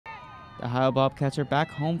The Ohio Bobcats are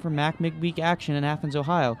back home for MAC midweek action in Athens,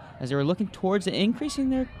 Ohio, as they were looking towards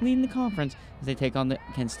increasing their lead in the conference as they take on the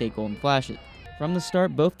Kent State Golden Flashes. From the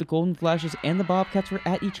start, both the Golden Flashes and the Bobcats were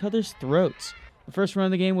at each other's throats. The first run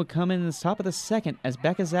of the game would come in the top of the second as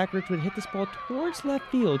Becca Zacharich would hit this ball towards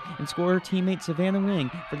left field and score her teammate Savannah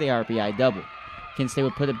Wing for the RBI double. Kent State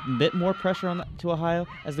would put a bit more pressure to Ohio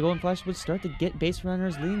as the Golden Flashes would start to get base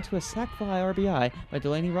runners, leading to a sac fly RBI by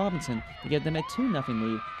Delaney Robinson to give them a 2-0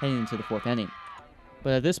 lead heading into the fourth inning.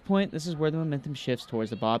 But at this point, this is where the momentum shifts towards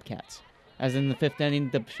the Bobcats. As in the fifth inning,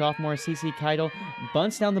 the sophomore CiCi Keidel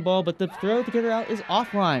bunts down the ball, but the throw to get her out is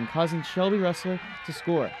offline, causing Shelby Russler to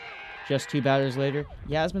score. Just 2 batters later,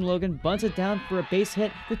 Yasmin Logan bunts it down for a base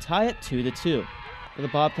hit to tie it 2-2. For the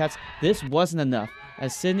Bobcats, this wasn't enough,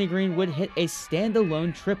 as Sydney Green would hit a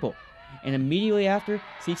standalone triple. And immediately after,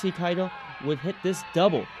 CiCi Keidel would hit this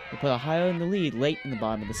double to put Ohio in the lead late in the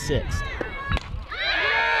bottom of the sixth.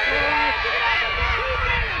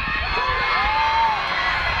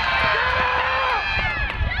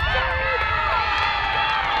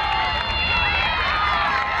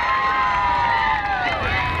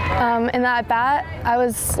 In that bat, I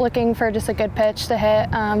was looking for just a good pitch to hit,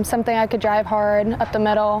 something I could drive hard up the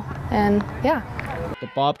middle, and yeah. The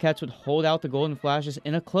Bobcats would hold out the Golden Flashes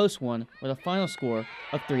in a close one with a final score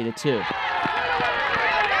of 3-2.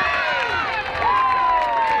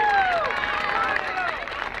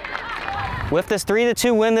 With this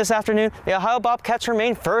 3-2 win this afternoon, the Ohio Bobcats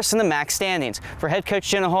remain first in the MAC standings. For head coach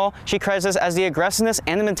Jenna Hall, she credits us as the aggressiveness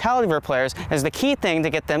and the mentality of her players as the key thing to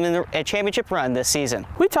get them in a championship run this season.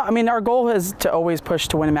 Our goal is to always push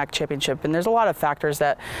to win a MAC championship, and there's a lot of factors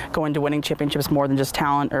that go into winning championships more than just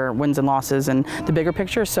talent or wins and losses and the bigger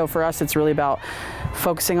picture. So for us, it's really about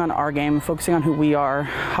focusing on our game, focusing on who we are,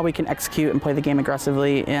 how we can execute and play the game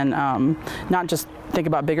aggressively, and not just think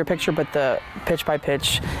about bigger picture, but the pitch by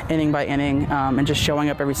pitch, inning by inning, and just showing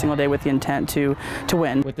up every single day with the intent to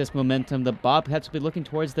win. With this momentum, the Bobcats will be looking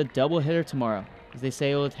towards the doubleheader tomorrow, as they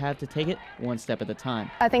say it will have to take it one step at a time.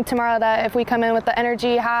 I think tomorrow that if we come in with the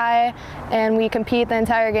energy high and we compete the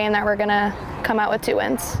entire game, that we're going to come out with 2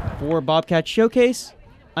 wins. For Bobcat Showcase,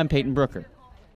 I'm Payton Brooker.